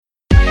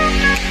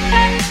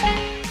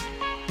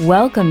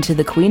Welcome to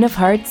the Queen of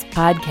Hearts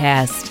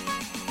podcast.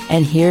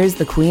 And here's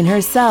the queen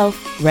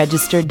herself,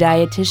 registered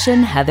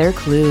dietitian Heather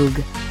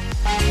Klug.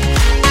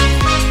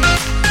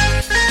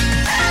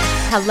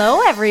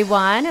 Hello,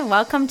 everyone, and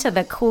welcome to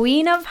the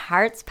Queen of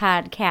Hearts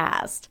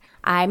podcast.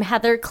 I'm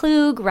Heather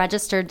Klug,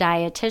 registered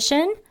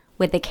dietitian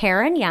with the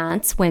Karen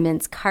Yantz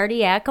Women's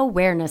Cardiac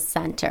Awareness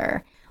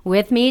Center.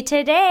 With me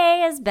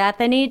today is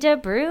Bethany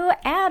DeBrew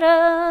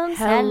Adams.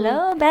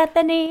 Hello,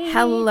 Bethany.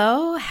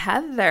 Hello,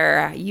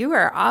 Heather. You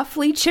are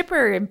awfully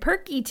chipper and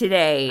perky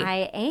today.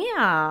 I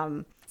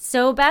am.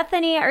 So,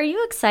 Bethany, are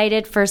you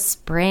excited for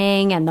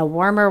spring and the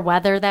warmer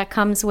weather that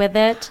comes with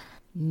it?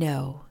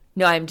 No,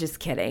 I'm just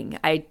kidding.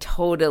 I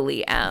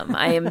totally am.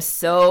 I am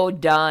so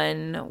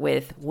done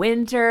with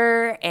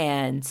winter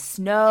and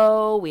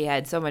snow. We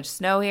had so much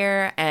snow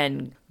here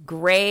and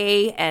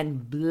gray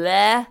and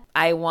bleh.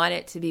 I want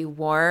it to be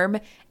warm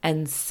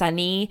and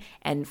sunny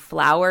and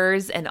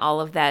flowers and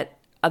all of that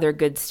other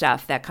good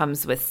stuff that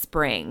comes with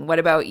spring. What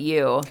about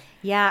you?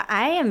 Yeah,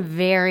 I am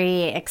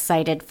very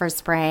excited for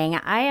spring.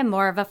 I am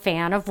more of a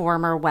fan of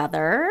warmer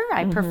weather.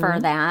 I prefer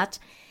that.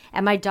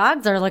 And my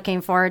dogs are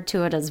looking forward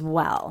to it as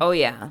well. Oh,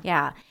 yeah.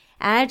 Yeah.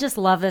 And I just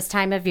love this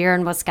time of year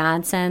in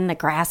Wisconsin. The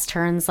grass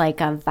turns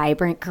like a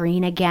vibrant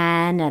green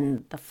again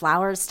and the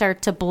flowers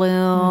start to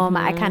bloom.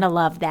 I kind of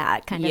love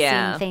that, kind of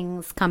seeing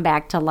things come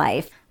back to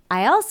life.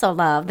 I also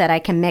love that I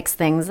can mix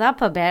things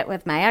up a bit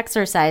with my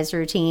exercise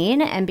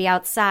routine and be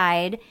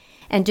outside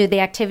and do the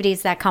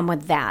activities that come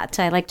with that.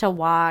 I like to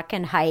walk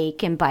and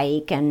hike and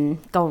bike and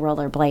go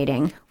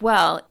rollerblading.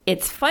 Well,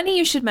 it's funny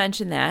you should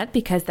mention that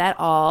because that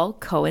all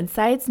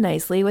coincides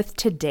nicely with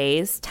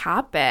today's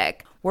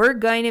topic. We're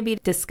going to be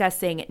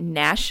discussing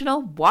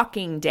National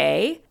Walking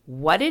Day,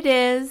 what it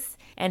is,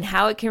 and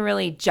how it can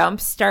really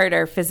jumpstart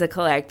our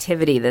physical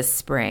activity this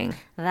spring.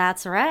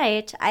 That's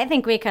right. I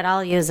think we could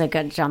all use a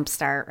good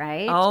jumpstart,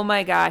 right? Oh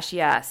my gosh,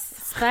 yes.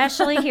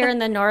 Especially here in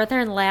the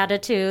northern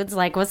latitudes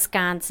like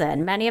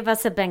Wisconsin. Many of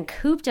us have been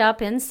cooped up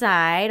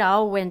inside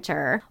all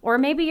winter. Or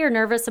maybe you're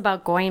nervous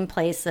about going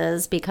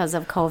places because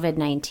of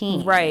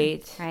COVID-19.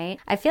 Right. Right?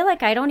 I feel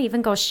like I don't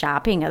even go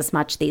shopping as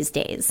much these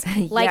days.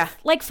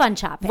 Like fun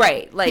shopping.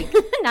 Right. Like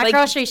not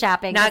grocery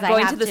shopping. Not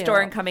going to the store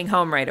and coming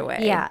home right away.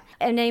 Yeah.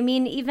 And I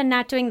mean, even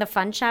not doing the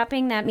fun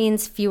shopping, that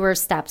means fewer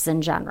steps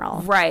in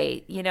general.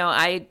 Right. You know,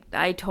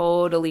 I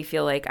totally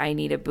feel like I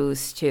need a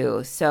boost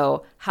too.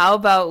 So how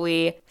about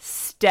we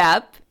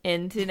step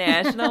into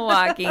National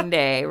Walking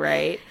Day,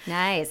 right?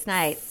 Nice.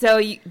 So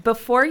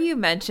before you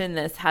mention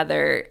this,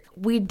 Heather,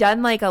 we'd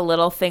done like a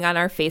little thing on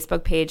our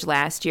Facebook page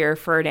last year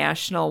for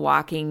National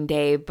Walking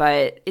Day,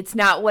 but it's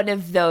not one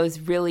of those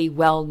really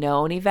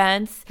well-known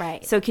events.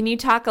 Right. So can you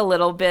talk a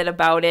little bit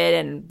about it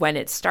and when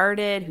it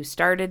started, who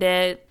started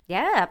it?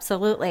 Yeah,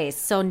 absolutely.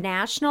 So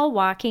National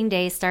Walking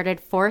Day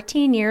started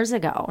 14 years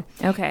ago.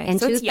 Okay. In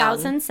so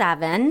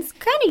 2007. It's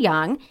kind of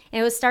young.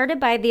 It was started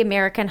by the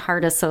American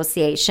Heart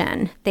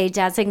Association. They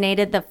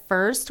designated the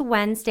first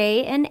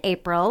Wednesday in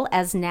April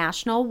as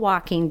National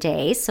Walking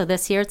Day. So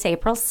this year it's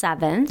April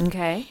 7th.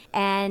 Okay.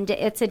 And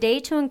it's a day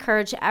to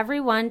encourage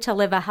everyone to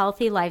live a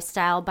healthy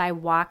lifestyle by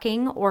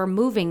walking or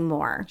moving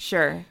more.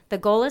 Sure. The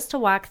goal is to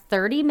walk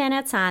 30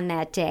 minutes on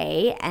that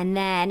day, and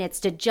then it's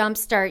to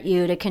jumpstart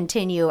you to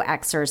continue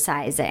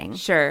exercising.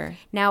 Sure.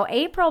 Now,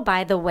 April,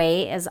 by the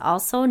way, is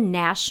also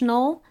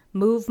National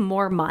Move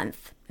More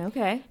Month.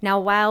 Okay. Now,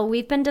 while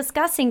we've been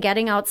discussing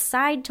getting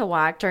outside to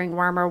walk during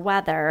warmer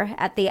weather,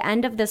 at the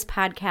end of this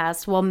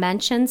podcast, we'll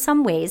mention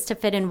some ways to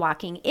fit in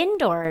walking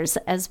indoors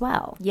as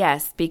well.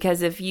 Yes,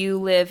 because if you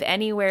live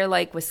anywhere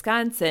like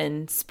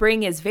Wisconsin,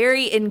 spring is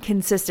very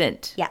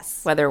inconsistent.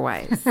 Yes.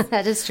 Weather-wise.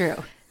 That is true.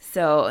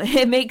 So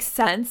it makes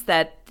sense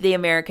that the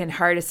American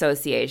Heart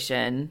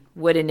Association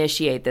would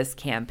initiate this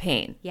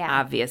campaign. Yeah.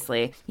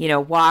 Obviously. You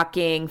know,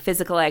 walking,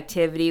 physical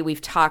activity,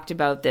 we've talked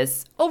about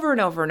this over and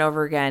over and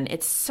over again.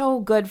 It's so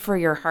good for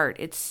your heart.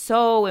 It's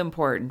so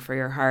important for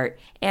your heart.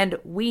 And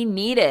we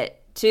need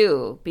it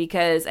too,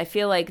 because I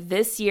feel like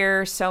this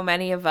year, so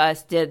many of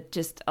us did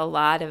just a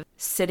lot of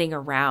sitting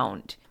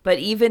around. But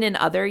even in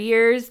other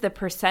years, the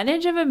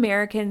percentage of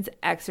Americans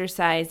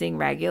exercising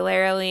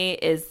regularly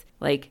is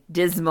like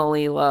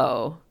dismally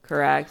low,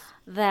 correct?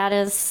 That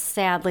is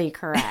sadly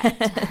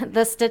correct.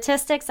 The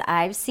statistics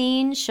I've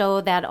seen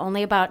show that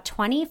only about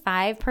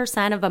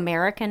 25% of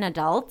American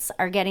adults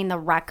are getting the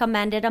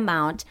recommended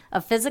amount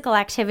of physical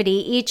activity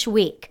each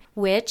week,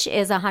 which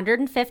is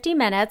 150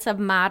 minutes of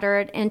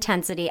moderate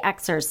intensity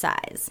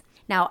exercise.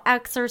 Now,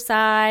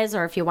 exercise,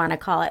 or if you want to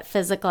call it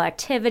physical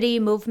activity,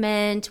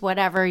 movement,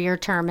 whatever your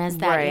term is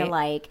that you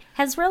like,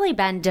 has really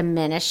been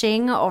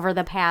diminishing over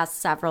the past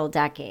several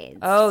decades.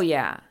 Oh,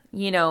 yeah.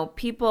 You know,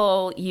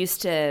 people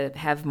used to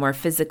have more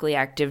physically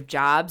active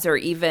jobs or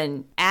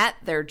even at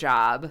their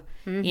job.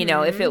 Mm-hmm. You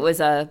know, if it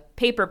was a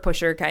paper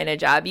pusher kind of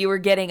job, you were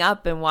getting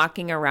up and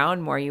walking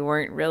around more. You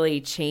weren't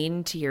really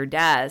chained to your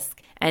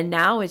desk. And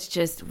now it's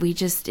just, we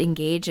just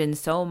engage in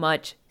so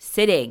much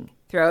sitting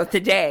throughout the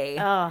day.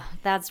 Oh,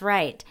 that's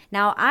right.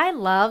 Now, I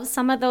love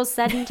some of those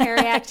sedentary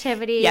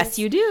activities. Yes,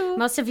 you do.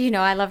 Most of you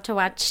know I love to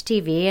watch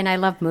TV and I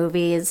love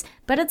movies,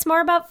 but it's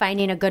more about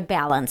finding a good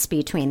balance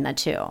between the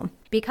two.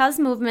 Because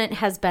movement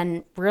has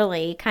been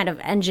really kind of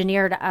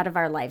engineered out of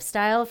our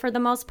lifestyle for the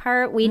most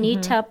part, we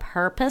need to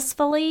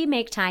purposefully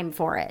make time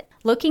for it.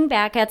 Looking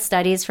back at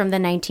studies from the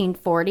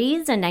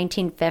 1940s and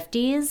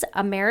 1950s,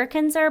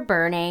 Americans are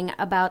burning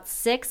about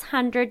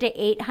 600 to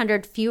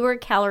 800 fewer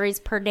calories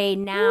per day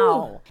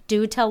now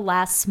due to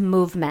less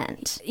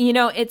movement. You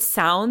know, it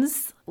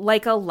sounds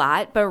like a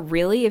lot, but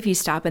really, if you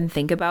stop and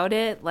think about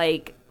it,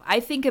 like, I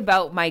think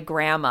about my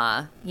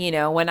grandma,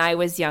 when I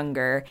was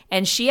younger,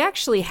 and she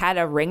actually had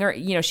a wringer,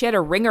 she had a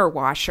wringer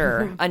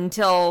washer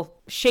until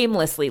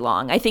shamelessly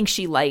long. I think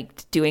she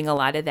liked doing a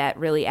lot of that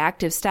really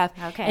active stuff.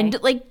 Okay.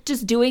 And like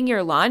just doing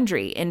your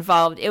laundry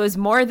involved, it was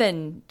more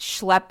than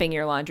schlepping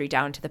your laundry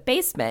down to the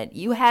basement.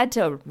 You had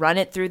to run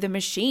it through the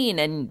machine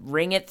and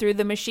wring it through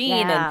the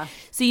machine. Yeah. And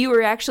so you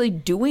were actually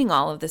doing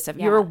all of this stuff.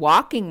 Yeah. You were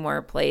walking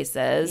more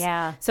places.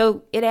 Yeah.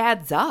 So it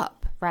adds up.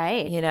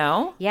 Right.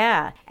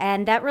 Yeah.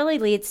 And that really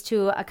leads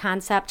to a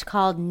concept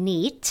called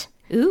NEAT.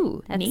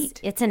 Ooh, neat.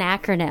 It's an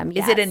acronym.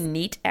 Is it a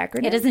NEAT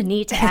acronym? It is a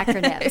NEAT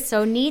acronym.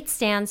 So NEAT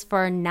stands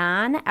for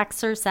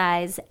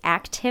Non-Exercise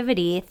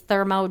Activity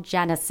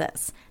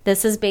Thermogenesis.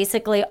 This is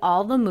basically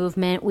all the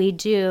movement we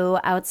do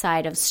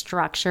outside of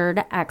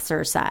structured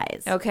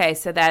exercise. Okay,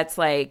 so that's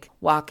like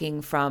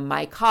walking from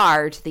my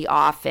car to the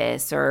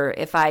office, or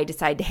if I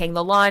decide to hang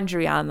the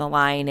laundry on the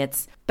line,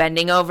 it's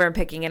bending over and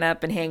picking it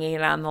up and hanging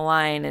it on the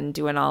line and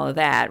doing all of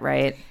that,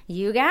 right?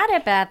 You got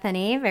it,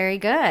 Bethany. Very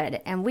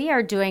good. And we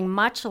are doing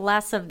much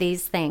less of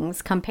these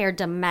things compared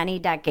to many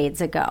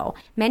decades ago.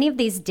 Many of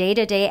these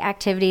day-to-day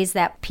activities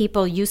that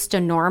people used to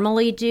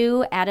normally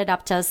do added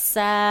up to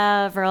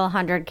several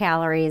hundred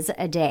calories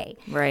a day.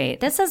 Right.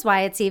 This is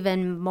why it's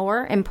even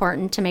more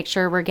important to make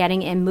sure we're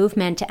getting in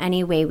movement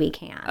any way we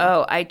can.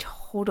 Oh, I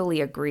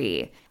totally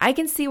agree. I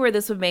can see where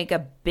this would make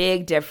a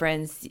big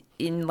difference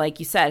in, like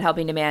you said,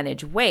 helping to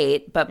manage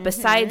weight. But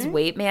besides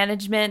weight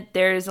management,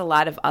 there's a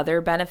lot of other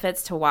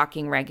benefits to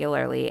walking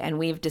regularly. And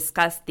we've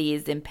discussed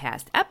these in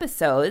past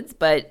episodes.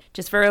 But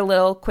just for a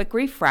little quick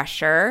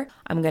refresher,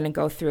 I'm going to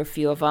go through a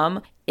few of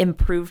them.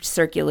 Improved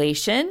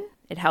circulation.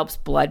 It helps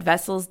blood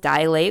vessels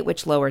dilate,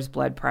 which lowers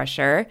blood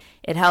pressure.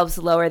 It helps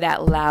lower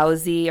that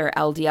lousy or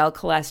LDL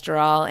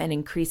cholesterol and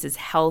increases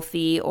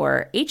healthy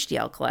or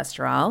HDL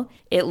cholesterol.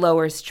 It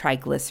lowers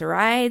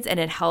triglycerides and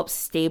it helps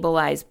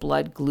stabilize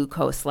blood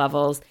glucose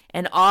levels.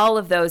 And all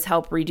of those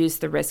help reduce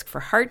the risk for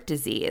heart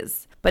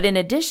disease. But in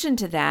addition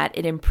to that,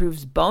 it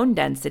improves bone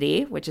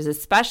density, which is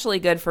especially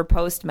good for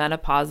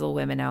postmenopausal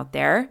women out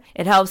there.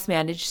 It helps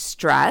manage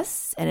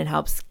stress and it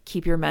helps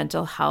keep your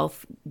mental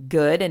health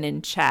good and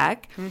in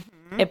check.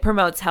 It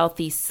promotes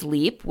healthy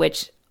sleep,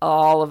 which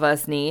all of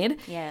us need.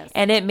 Yes.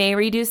 And it may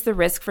reduce the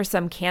risk for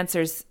some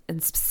cancers,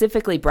 and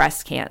specifically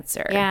breast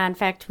cancer. Yeah, in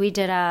fact, we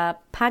did a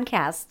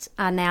podcast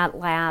on that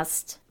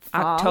last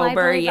fall,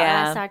 October, I believe,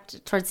 yeah.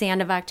 towards the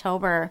end of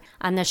October,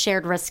 on the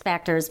shared risk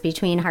factors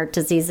between heart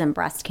disease and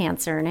breast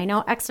cancer. And I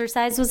know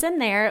exercise was in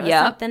there. It was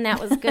something that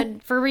was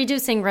good for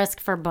reducing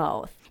risk for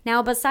both.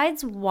 Now,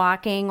 besides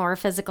walking or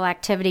physical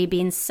activity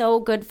being so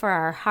good for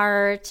our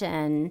heart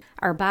and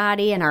our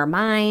body and our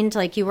mind,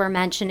 like you were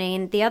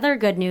mentioning, the other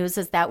good news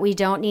is that we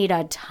don't need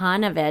a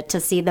ton of it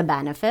to see the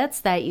benefits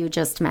that you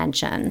just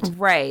mentioned.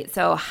 Right.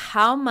 So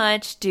how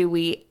much do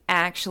we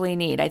actually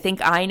need? I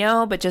think I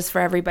know, but just for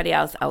everybody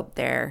else out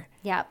there.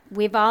 Yeah,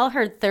 we've all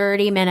heard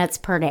 30 minutes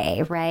per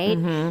day,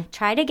 right?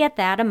 Try to get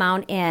that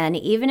amount in,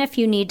 even if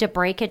you need to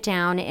break it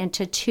down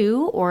into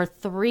 2 or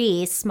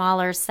 3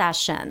 smaller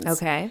sessions.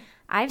 Okay.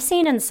 I've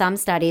seen in some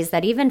studies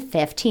that even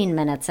 15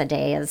 minutes a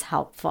day is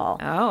helpful.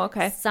 Oh,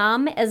 okay.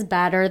 Some is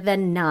better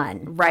than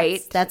none.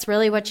 Right. That's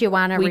really what you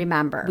want to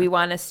remember. We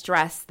want to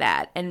stress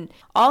that. And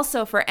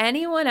also for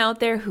anyone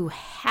out there who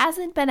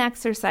hasn't been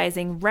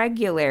exercising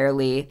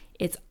regularly,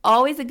 it's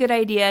always a good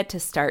idea to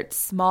start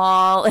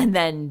small and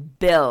then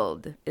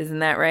build. Isn't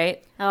that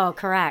right? Oh,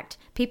 correct.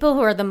 People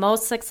who are the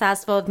most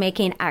successful with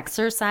making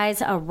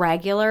exercise a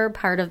regular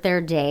part of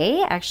their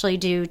day actually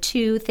do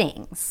 2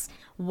 things.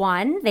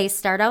 1, they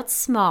start out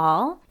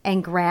small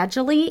and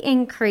gradually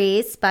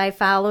increase by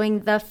following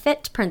the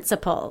FIT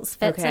principles.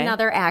 FIT's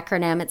another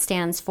acronym. It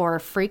stands for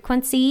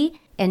frequency,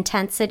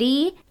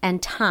 intensity,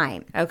 and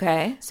time.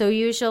 Okay. So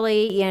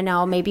usually,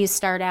 maybe you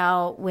start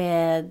out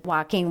with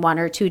walking 1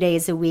 or 2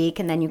 days a week,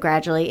 and then you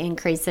gradually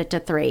increase it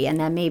to 3, and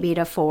then maybe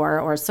to 4,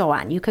 or so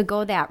on. You could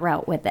go that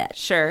route with it.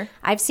 Sure.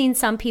 I've seen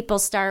some people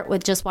start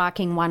with just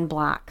walking 1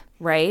 block.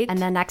 Right. And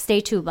the next day,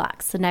 2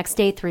 blocks. The next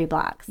day, 3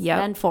 blocks. Yep.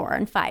 Then 4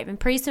 and 5. And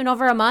pretty soon,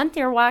 over a month,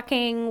 you're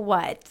walking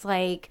what?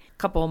 Like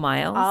couple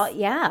miles.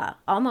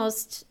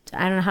 Almost.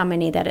 I don't know how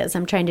many that is.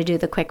 I'm trying to do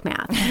the quick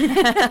math.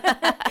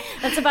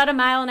 That's about 1.5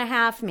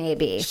 miles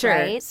maybe, Sure.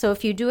 right? So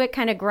if you do it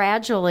kind of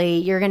gradually,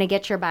 you're going to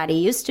get your body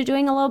used to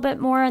doing a little bit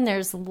more, and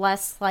there's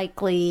less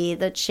likely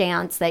the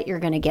chance that you're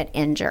going to get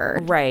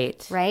injured.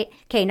 Right. Right?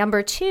 Okay,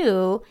 number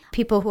 2,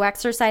 people who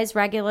exercise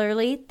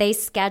regularly, they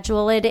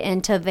schedule it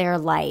into their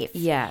life.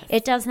 Yes.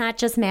 It does not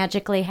just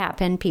magically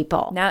happen,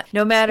 people. Now,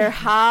 no matter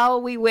how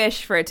we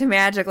wish for it to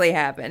magically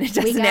happen, it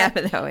doesn't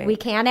happen that way. We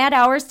can add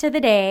hours to the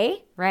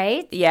day,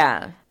 right?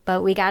 Yeah.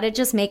 But we got to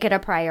just make it a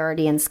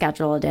priority and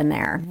schedule it in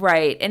there.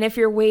 Right. And if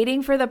you're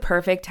waiting for the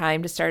perfect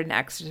time to start an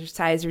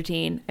exercise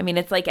routine, I mean,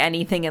 it's like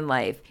anything in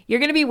life. You're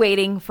going to be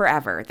waiting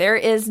forever. There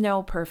is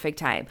no perfect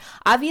time.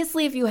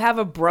 Obviously, if you have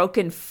a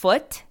broken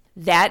foot,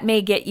 that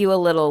may get you a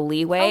little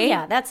leeway. Oh,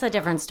 yeah, that's a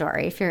different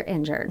story if you're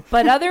injured.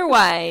 But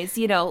otherwise,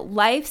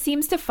 life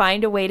seems to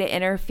find a way to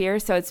interfere,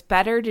 so it's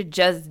better to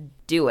just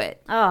do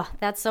it. Oh,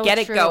 that's so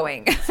Get true. it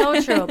going.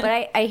 So true.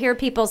 But I hear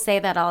people say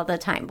that all the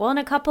time. Well, in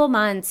a couple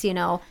months,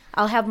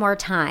 I'll have more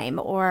time,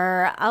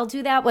 or I'll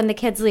do that when the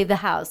kids leave the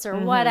house, or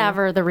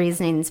whatever the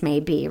reasonings may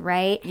be,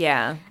 right?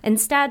 Yeah.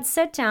 Instead,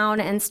 sit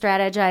down and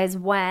strategize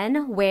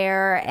when,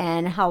 where,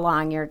 and how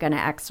long you're going to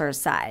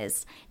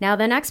exercise. Now,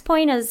 the next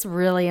point is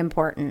really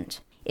important.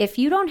 If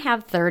you don't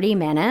have 30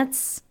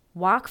 minutes,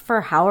 walk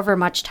for however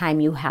much time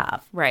you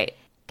have. Right.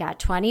 Got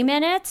 20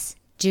 minutes?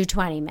 Do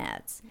 20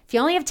 minutes. If you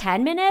only have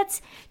 10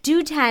 minutes,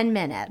 do 10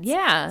 minutes.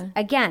 Yeah.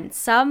 Again,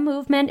 some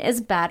movement is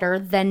better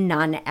than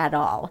none at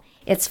all.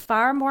 It's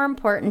far more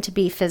important to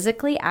be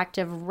physically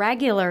active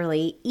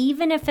regularly,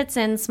 even if it's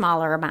in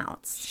smaller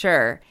amounts.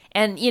 Sure.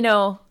 And,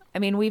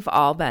 we've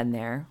all been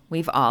there.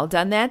 We've all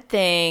done that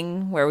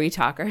thing where we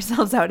talk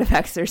ourselves out of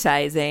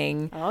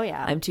exercising. Oh,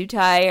 yeah. I'm too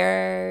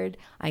tired.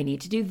 I need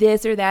to do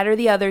this or that or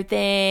the other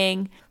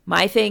thing.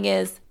 My thing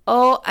is,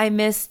 I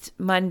missed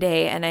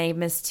Monday and I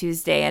missed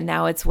Tuesday and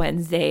now it's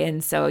Wednesday.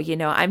 And so,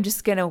 I'm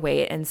just going to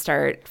wait and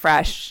start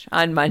fresh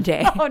on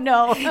Monday. Oh,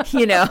 no.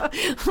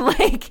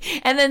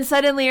 And then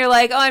suddenly you're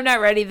like, I'm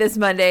not ready this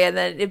Monday. And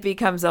then it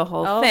becomes a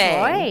whole thing.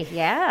 Oh, boy.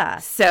 Yeah.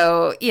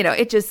 So,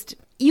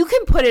 you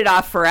can put it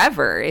off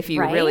forever if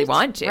you really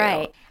want to.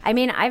 Right. I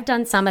mean, I've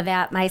done some of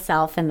that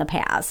myself in the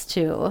past,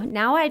 too.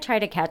 Now I try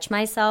to catch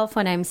myself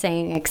when I'm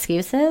saying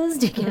excuses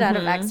to get out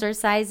of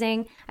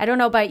exercising. I don't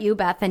know about you,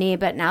 Bethany,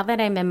 but now that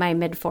I'm in my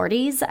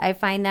mid-40s, I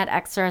find that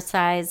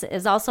exercise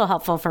is also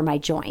helpful for my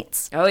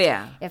joints. Oh,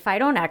 yeah. If I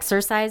don't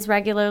exercise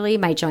regularly,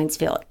 my joints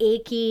feel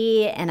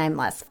achy and I'm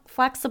less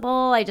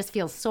flexible. I just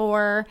feel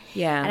sore.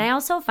 Yeah. And I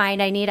also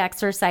find I need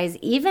exercise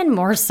even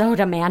more so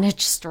to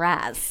manage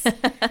stress,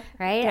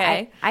 right?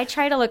 Okay. I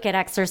try to look at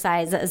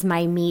exercise as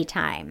my me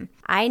time.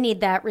 I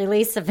need that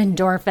release of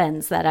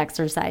endorphins that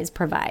exercise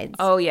provides.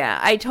 Oh, yeah.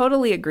 I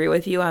totally agree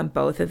with you on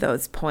both of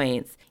those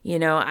points.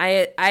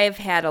 I've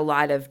had a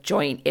lot of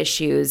joint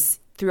issues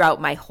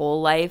throughout my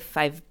whole life.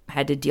 I've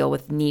had to deal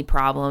with knee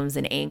problems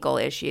and ankle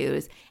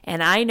issues.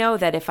 And I know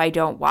that if I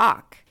don't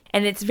walk,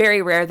 and it's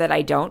very rare that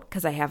I don't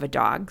because I have a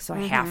dog, so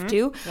I have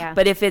to. Yeah.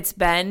 But if it's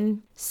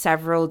been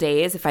several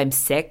days, if I'm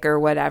sick or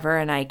whatever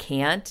and I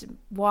can't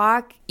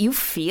walk, you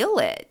feel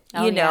it.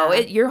 Oh,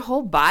 Your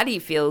whole body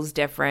feels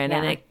different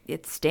and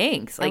it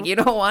stinks. Like you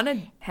don't want to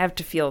have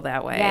to feel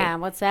that way. Yeah,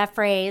 what's that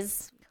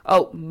phrase?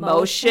 Oh,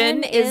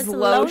 motion is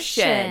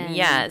lotion.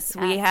 Yes.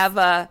 We have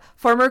a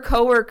former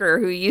coworker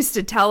who used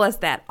to tell us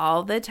that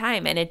all the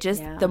time. And it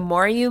just, the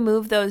more you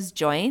move those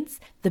joints,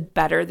 the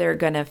better they're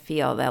going to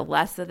feel, the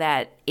less of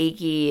that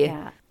achy,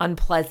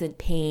 unpleasant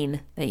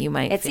pain that you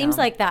might feel. It seems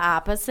like the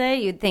opposite.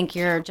 You'd think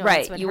your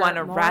joints would you hurt want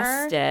to more,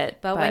 rest it.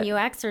 But when you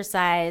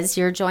exercise,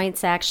 your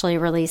joints actually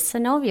release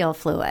synovial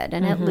fluid,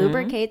 and it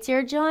lubricates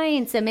your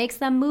joints. It makes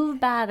them move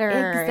better.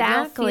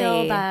 Exactly.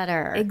 You'll feel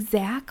better.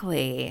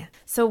 Exactly.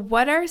 So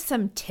what are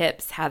some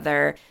tips,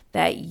 Heather,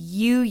 that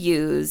you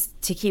use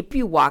to keep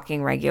you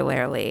walking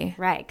regularly?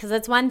 Right, because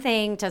it's one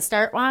thing to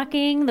start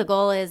walking. The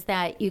goal is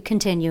that you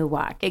continue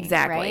walking.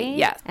 Exactly, right?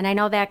 yes. And I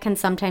know that can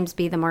sometimes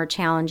be the more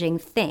challenging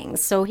thing.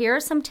 So here are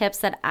some tips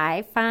that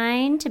I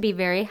find to be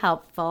very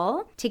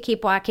helpful to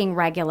keep walking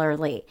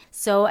regularly.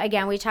 So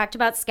again, we talked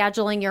about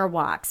scheduling your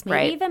walks.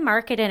 Maybe even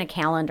mark it in a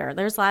calendar.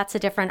 There's lots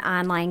of different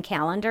online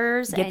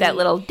calendars. Get that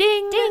little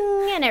ding.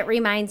 Ding, and it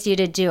reminds you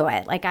to do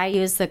it. Like I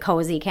use the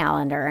Cozy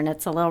calendar, and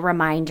it's a little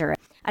reminder.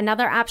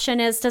 Another option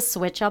is to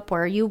switch up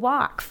where you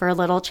walk for a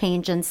little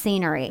change in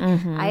scenery.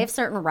 I have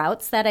certain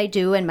routes that I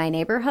do in my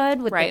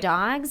neighborhood with the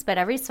dogs, but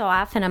every so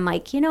often I'm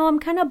like, I'm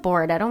kind of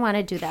bored. I don't want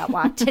to do that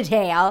walk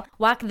today. I'll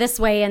walk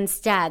this way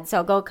instead. So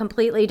I'll go a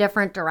completely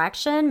different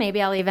direction.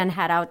 Maybe I'll even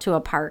head out to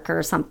a park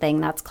or something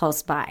that's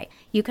close by.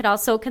 You could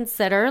also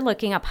consider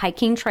looking up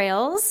hiking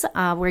trails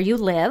where you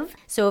live.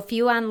 So a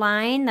few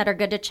online that are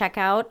good to check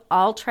out: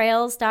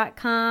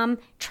 alltrails.com,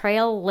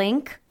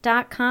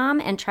 traillink.com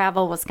and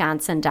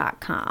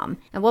travelwisconsin.com.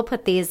 And we'll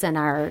put these in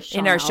our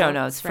show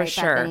notes for right,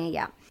 sure. Bethany?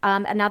 Yeah.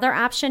 Another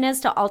option is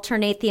to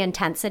alternate the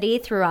intensity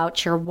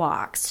throughout your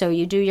walk. So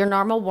you do your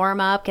normal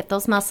warm-up, get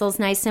those muscles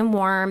nice and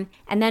warm,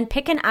 and then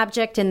pick an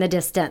object in the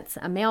distance,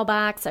 a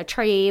mailbox, a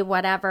tree,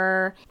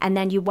 whatever, and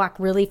then you walk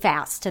really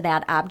fast to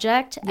that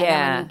object. And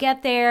then when you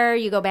get there,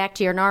 you go back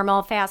to your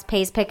normal fast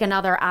pace, pick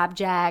another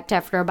object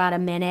after about a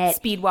minute.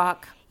 Speed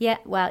walk. Yeah,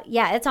 well,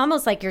 yeah, it's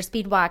almost like you're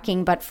speed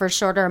walking, but for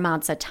shorter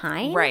amounts of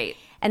time. Right.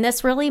 And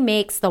this really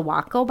makes the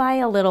walk go by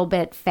a little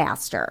bit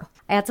faster.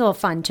 Adds a little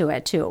fun to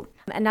it, too.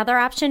 Another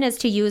option is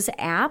to use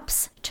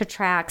apps to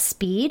track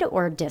speed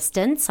or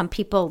distance. Some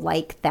people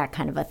like that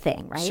kind of a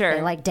thing, right? Sure.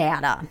 They like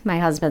data. My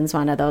husband's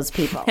one of those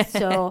people.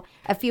 So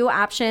a few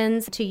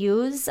options to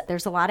use.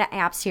 There's a lot of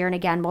apps here. And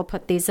again, we'll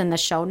put these in the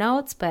show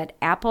notes. But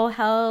Apple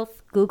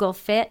Health, Google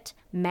Fit,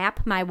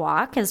 Map My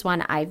Walk is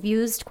one I've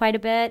used quite a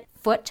bit.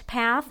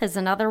 Footpath is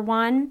another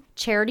one.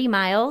 Charity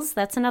Miles,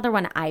 that's another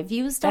one I've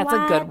used a lot.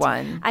 That's a good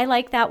one. I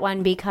like that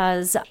one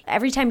because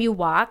every time you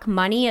walk,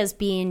 money is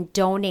being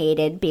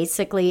donated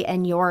basically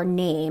in your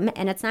name.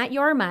 And it's not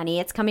your money.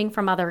 It's coming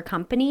from other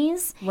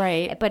companies.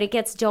 Right. But it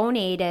gets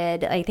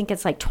donated, I think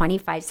it's like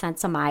 25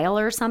 cents a mile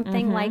or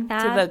something like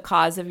that. To the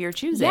cause of your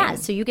choosing. Yeah,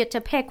 so you get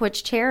to pick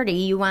which charity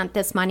you want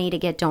this money to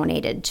get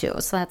donated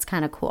to. So that's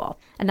kind of cool.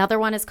 Another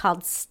one is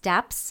called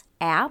Steps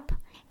app.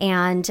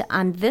 And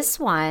on this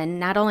one,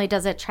 not only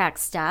does it track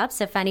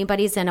steps, if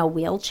anybody's in a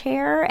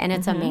wheelchair and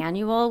it's a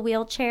manual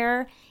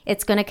wheelchair,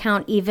 it's going to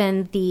count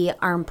even the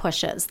arm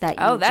pushes that you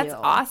do. Oh, that's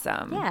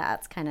awesome. Yeah,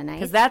 it's kind of nice.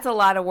 Because that's a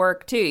lot of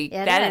work, too.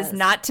 That is is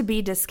not to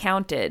be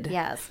discounted.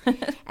 Yes.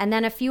 And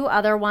then a few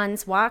other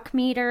ones, Walk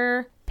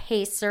Meter,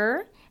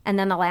 Pacer. And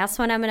then the last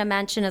one I'm going to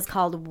mention is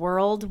called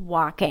World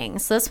Walking.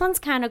 So this one's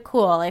kind of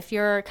cool if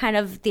you're kind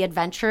of the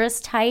adventurous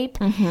type,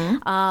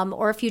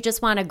 or if you just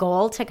want a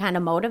goal to kind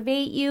of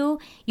motivate you.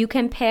 You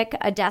can pick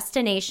a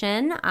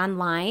destination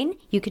online.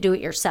 You could do it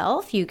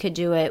yourself. You could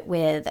do it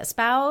with a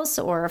spouse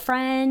or a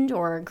friend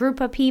or a group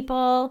of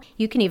people.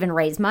 You can even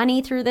raise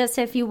money through this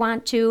if you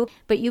want to.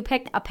 But you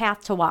pick a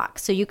path to walk.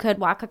 So you could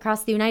walk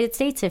across the United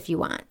States if you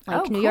want,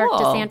 like New York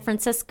to San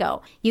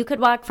Francisco. You could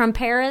walk from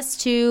Paris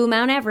to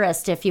Mount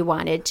Everest if you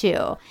wanted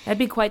to. That'd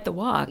be quite the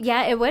walk.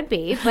 Yeah, it would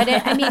be. But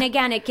I mean,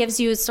 again, it gives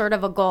you sort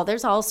of a goal.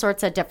 There's all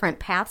sorts of different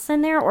paths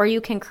in there, or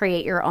you can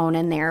create your own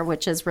in there,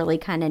 which is really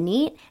kind of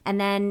neat. And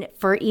then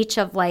for each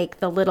of like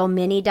the little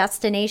mini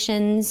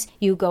destinations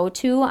you go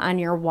to on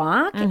your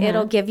walk,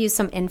 it'll give you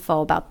some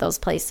info about those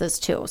places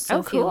too. So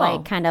if you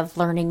like kind of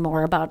learning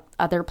more about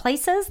other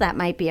places, that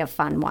might be a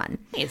fun one.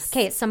 Nice.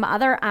 Okay, some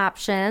other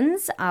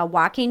options.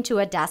 Walking to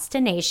a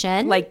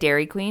destination. Like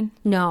Dairy Queen?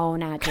 No,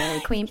 not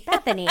Dairy Queen.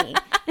 Bethany.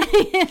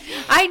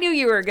 I knew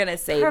you were going to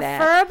say that.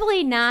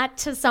 Preferably not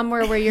to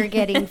somewhere where you're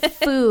getting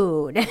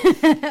food.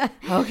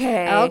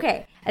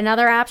 Okay.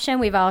 Another option,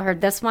 we've all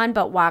heard this one,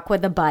 but walk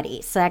with a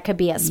buddy. So that could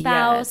be a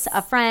spouse,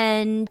 a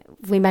friend.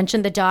 We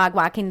mentioned the dog,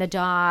 walking the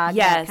dog.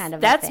 Yes, that kind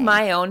of that's thing.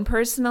 my own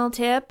personal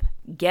tip.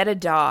 Get a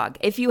dog.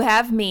 If you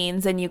have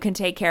means and you can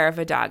take care of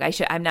a dog.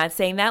 I'm not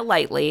saying that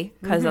lightly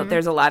because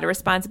there's a lot of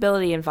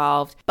responsibility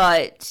involved.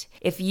 But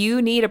if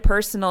you need a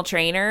personal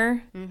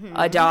trainer,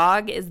 a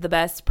dog is the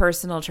best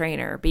personal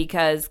trainer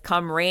because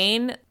come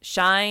rain,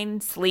 shine,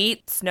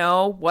 sleet,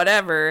 snow,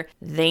 whatever,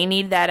 they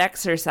need that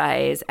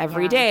exercise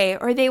every day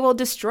or they will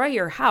destroy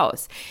your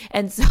house.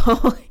 And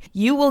so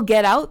you will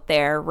get out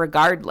there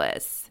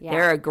regardless. Yeah.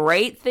 They're a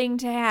great thing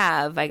to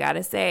have, I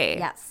gotta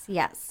say.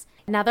 Yes.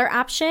 Another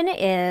option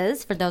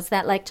is for those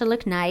that like to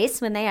look nice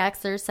when they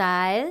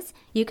exercise,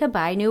 you could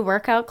buy new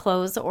workout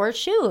clothes or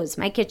shoes.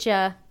 Might get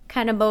you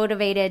kind of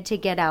motivated to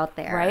get out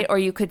there. Right? Or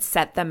you could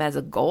set them as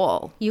a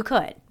goal. You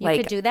could. You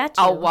Like, could do that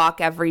too. I'll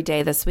walk every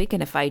day this week,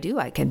 and if I do,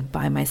 I can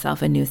buy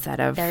myself a new set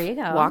of There you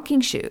go.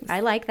 walking shoes. I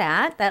like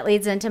that. That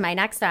leads into my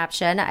next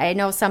option. I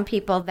know some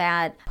people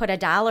that put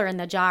 $1 in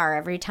the jar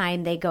every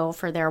time they go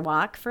for their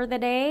walk for the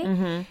day.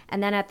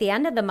 And then at the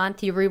end of the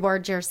month, you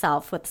reward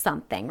yourself with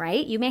something,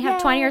 right? You may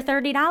have $20 or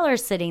 $30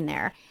 sitting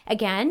there.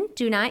 Again,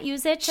 do not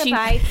use it to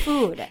buy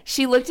food.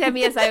 She looked at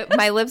me as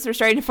my lips were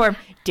starting to form.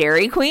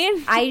 Dairy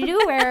Queen? I knew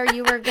where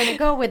you were going to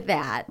go with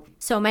that.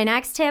 So my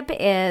next tip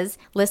is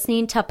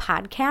listening to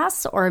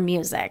podcasts or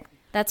music.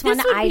 That's one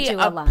I do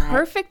a lot.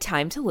 Perfect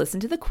time to listen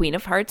to the Queen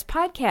of Hearts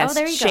podcast. Oh,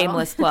 there you go.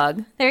 Shameless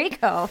plug. There you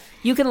go.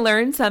 You can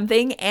learn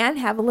something and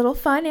have a little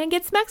fun and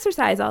get some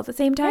exercise all at the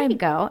same There time. you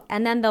go.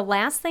 And then the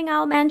last thing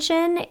I'll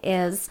mention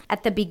is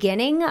at the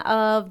beginning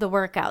of the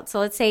workout. So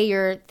let's say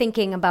you're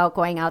thinking about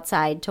going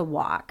outside to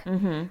walk.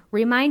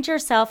 Remind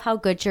yourself how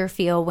good you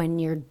feel when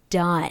you're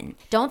done.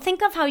 Don't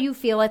think of how you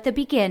feel at the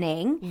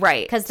beginning.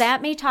 Right. Because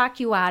that may talk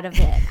you out of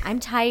it.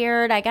 I'm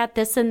tired. I got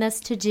this and this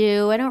to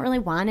do. I don't really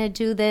want to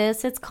do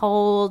this. It's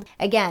cold.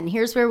 Again,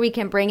 here's where we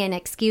can bring in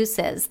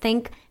excuses.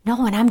 Think,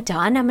 no, when I'm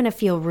done, I'm going to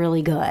feel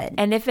really good.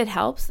 And if it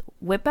helps,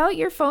 whip out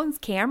your phone's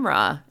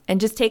camera and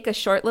just take a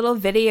short little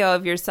video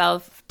of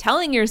yourself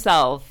telling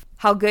yourself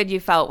how good you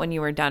felt when you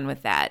were done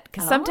with that.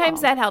 Because sometimes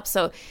that helps.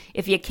 So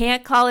if you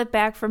can't call it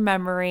back from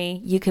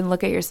memory, you can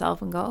look at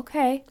yourself and go,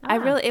 okay,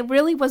 it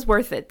really was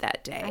worth it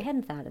that day. I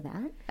hadn't thought of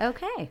that.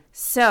 Okay.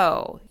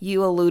 So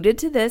you alluded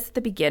to this at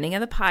the beginning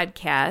of the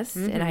podcast,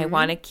 and I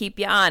want to keep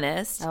you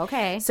honest.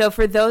 Okay. So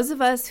for those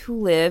of us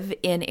who live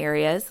in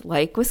areas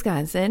like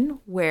Wisconsin,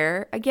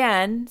 where,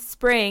 again,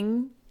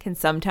 spring can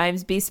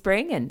sometimes be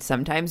spring and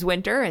sometimes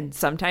winter and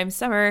sometimes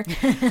summer,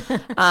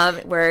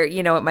 where,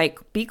 it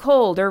might be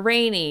cold or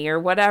rainy or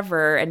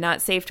whatever and not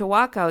safe to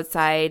walk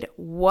outside.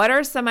 What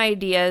are some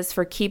ideas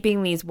for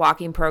keeping these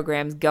walking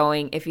programs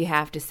going if you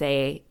have to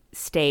stay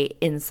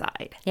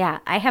inside? Yeah,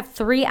 I have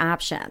 3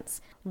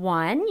 options.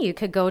 1, you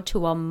could go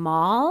to a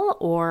mall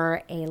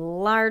or a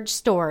large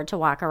store to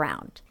walk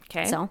around.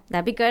 Okay. So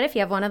that'd be good if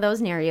you have one of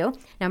those near you.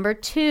 Number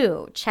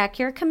 2, check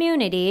your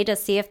community to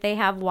see if they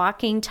have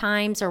walking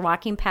times or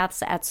walking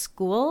paths at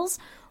schools,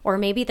 or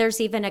maybe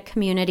there's even a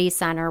community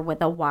center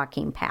with a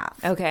walking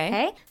path.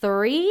 Okay.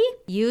 3,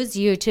 use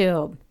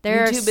YouTube.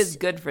 YouTube is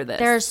good for this.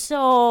 There's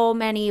so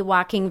many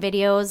walking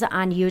videos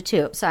on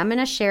YouTube. So I'm going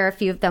to share a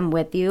few of them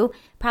with you.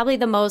 Probably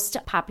the most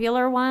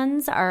popular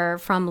ones are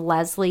from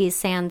Leslie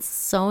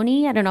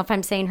Sansoni. I don't know if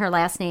I'm saying her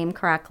last name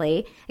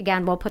correctly.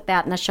 Again, we'll put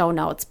that in the show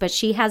notes. But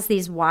she has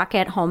these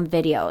walk-at-home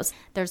videos.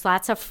 There's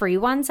lots of free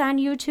ones on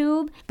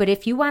YouTube. But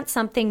if you want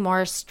something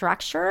more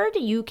structured,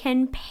 you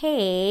can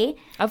pay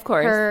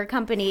her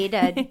company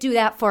to do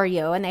that for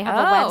you. And they have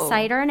a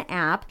website or an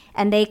app.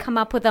 And they come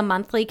up with a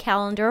monthly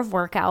calendar of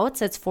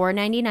workouts. It's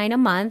 $4.99 a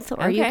month.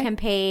 Or you can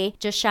pay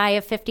just shy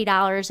of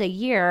 $50 a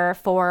year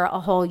for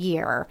a whole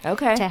year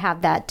to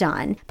have that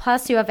done.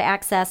 Plus, you have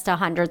access to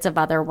hundreds of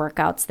other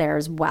workouts there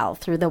as well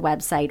through the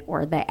website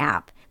or the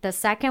app. The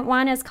second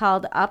one is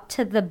called Up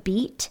to the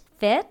Beat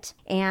Fit.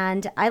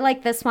 And I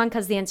like this one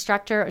because the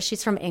instructor,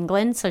 she's from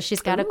England, so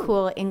she's got a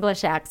cool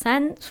English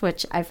accent,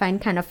 which I find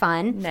kind of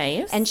fun.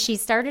 Nice. And she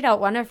started out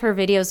one of her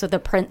videos with a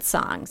Prince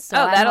song. So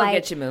that'll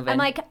get you moving. I'm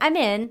like, I'm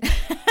in.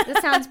 This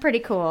sounds pretty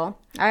cool.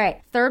 All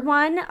right. Third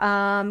one,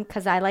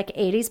 because I like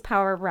 80s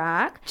power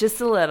rock.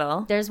 Just a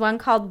little. There's one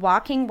called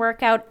Walking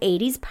Workout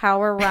 80s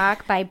Power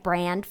Rock by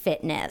Brand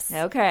Fitness.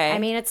 Okay. I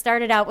mean, it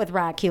started out with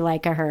Rock You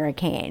Like a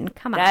Hurricane.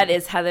 Come on. That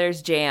is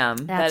Heather's jam.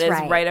 That's that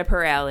is right up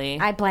her alley.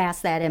 I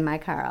blast that in my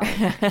car.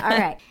 All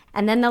right.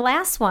 And then the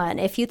last one,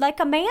 if you'd like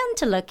a man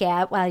to look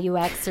at while you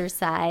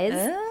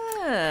exercise,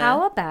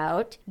 how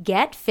about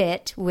Get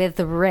Fit with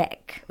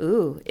Rick?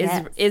 Ooh,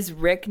 is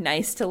Rick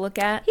nice to look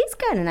at? He's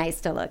kind of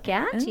nice to look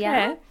at, okay.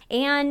 Yeah.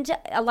 And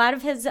a lot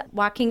of his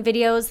walking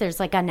videos, there's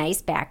like a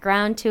nice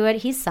background to it.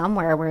 He's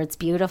somewhere where it's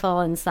beautiful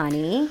and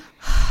sunny.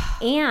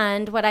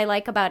 And what I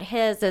like about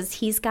his is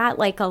he's got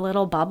like a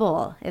little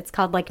bubble. It's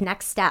called like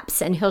Next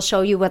Steps, and he'll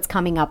show you what's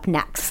coming up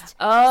next.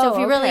 Oh, so if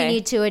you really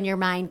need to in your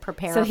mind,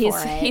 prepare for it.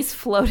 So he's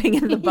floating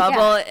in the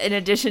bubble in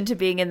addition to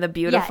being in the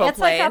beautiful it's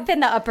plane. like up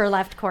in the upper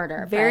left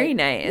corner. Very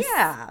nice.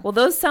 Yeah. Well,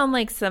 those sound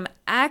like some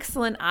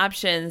excellent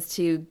options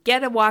to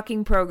get a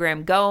walking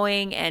program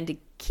going and to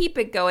keep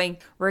it going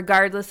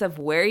regardless of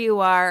where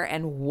you are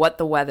and what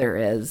the weather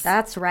is.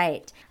 That's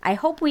right. I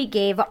hope we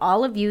gave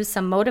all of you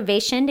some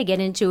motivation to get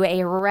into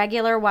a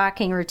regular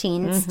walking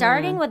routine,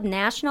 starting with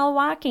National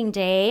Walking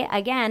Day,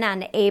 again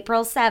on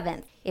April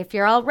 7th. If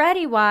you're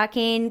already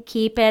walking,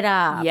 keep it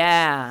up.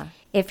 Yeah.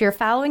 If you're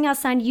following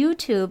us on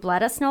YouTube,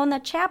 let us know in the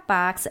chat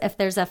box if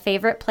there's a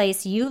favorite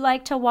place you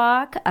like to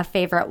walk, a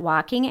favorite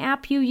walking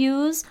app you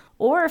use,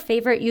 or a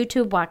favorite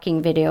YouTube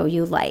walking video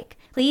you like.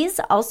 Please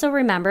also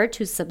remember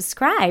to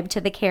subscribe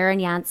to the Karen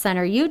Yant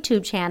Center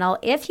YouTube channel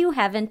if you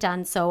haven't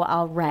done so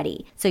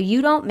already, so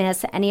you don't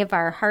miss any of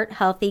our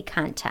heart-healthy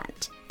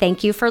content.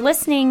 Thank you for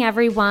listening,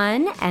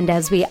 everyone. And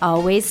as we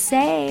always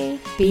say,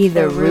 be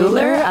the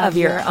ruler of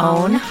your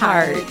own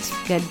heart.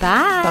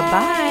 Goodbye.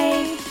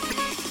 Bye-bye.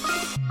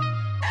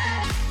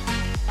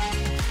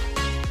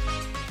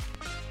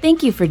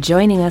 Thank you for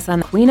joining us on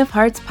the Queen of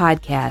Hearts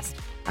podcast.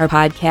 Our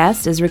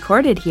podcast is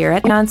recorded here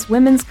at Yant's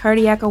Women's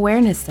Cardiac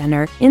Awareness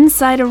Center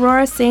inside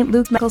Aurora St.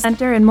 Luke's Medical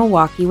Center in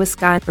Milwaukee,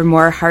 Wisconsin. For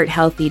more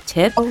heart-healthy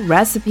tips,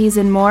 recipes,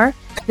 and more,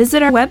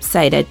 visit our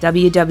website at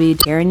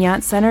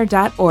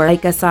www.karenyantcenter.org.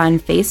 Like us on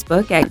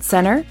Facebook at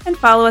Center and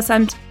follow us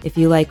on if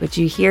you like what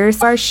you hear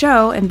our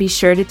show, and be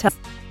sure to tell.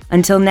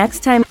 Until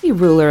next time, be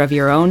ruler of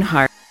your own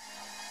heart.